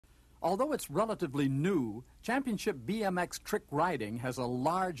Although it's relatively new, championship BMX trick riding has a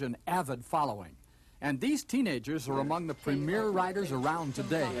large and avid following. And these teenagers are among the premier riders around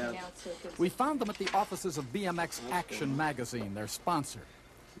today. We found them at the offices of BMX Action magazine, their sponsor.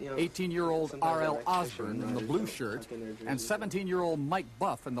 18-year-old R.L. Osborn in the blue shirt and 17-year-old Mike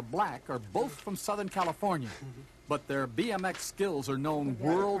Buff in the black are both from Southern California. But their BMX skills are known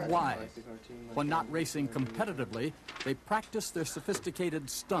worldwide. When not racing competitively, they practice their sophisticated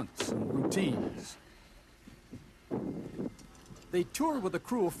stunts and routines. They tour with a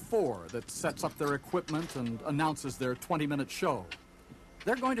crew of 4 that sets up their equipment and announces their 20-minute show.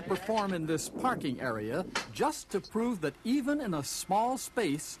 They're going to perform in this parking area just to prove that even in a small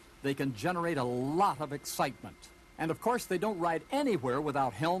space, they can generate a lot of excitement. And of course, they don't ride anywhere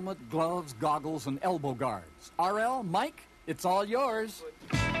without helmet, gloves, goggles, and elbow guards. RL, Mike, it's all yours.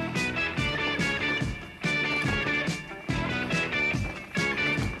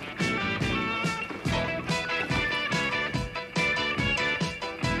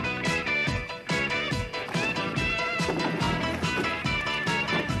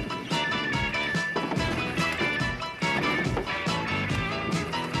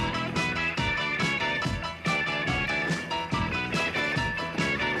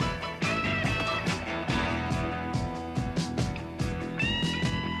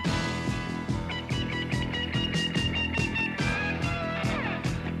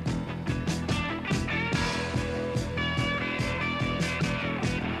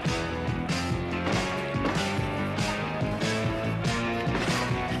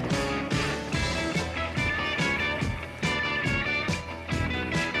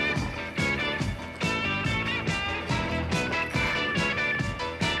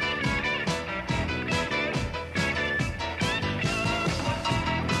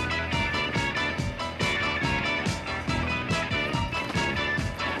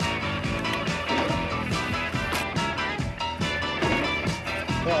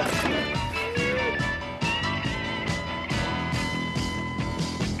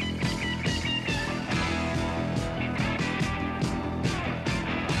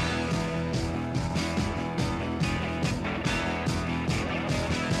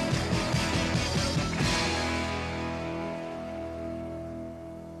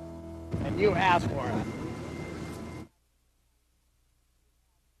 You asked for it.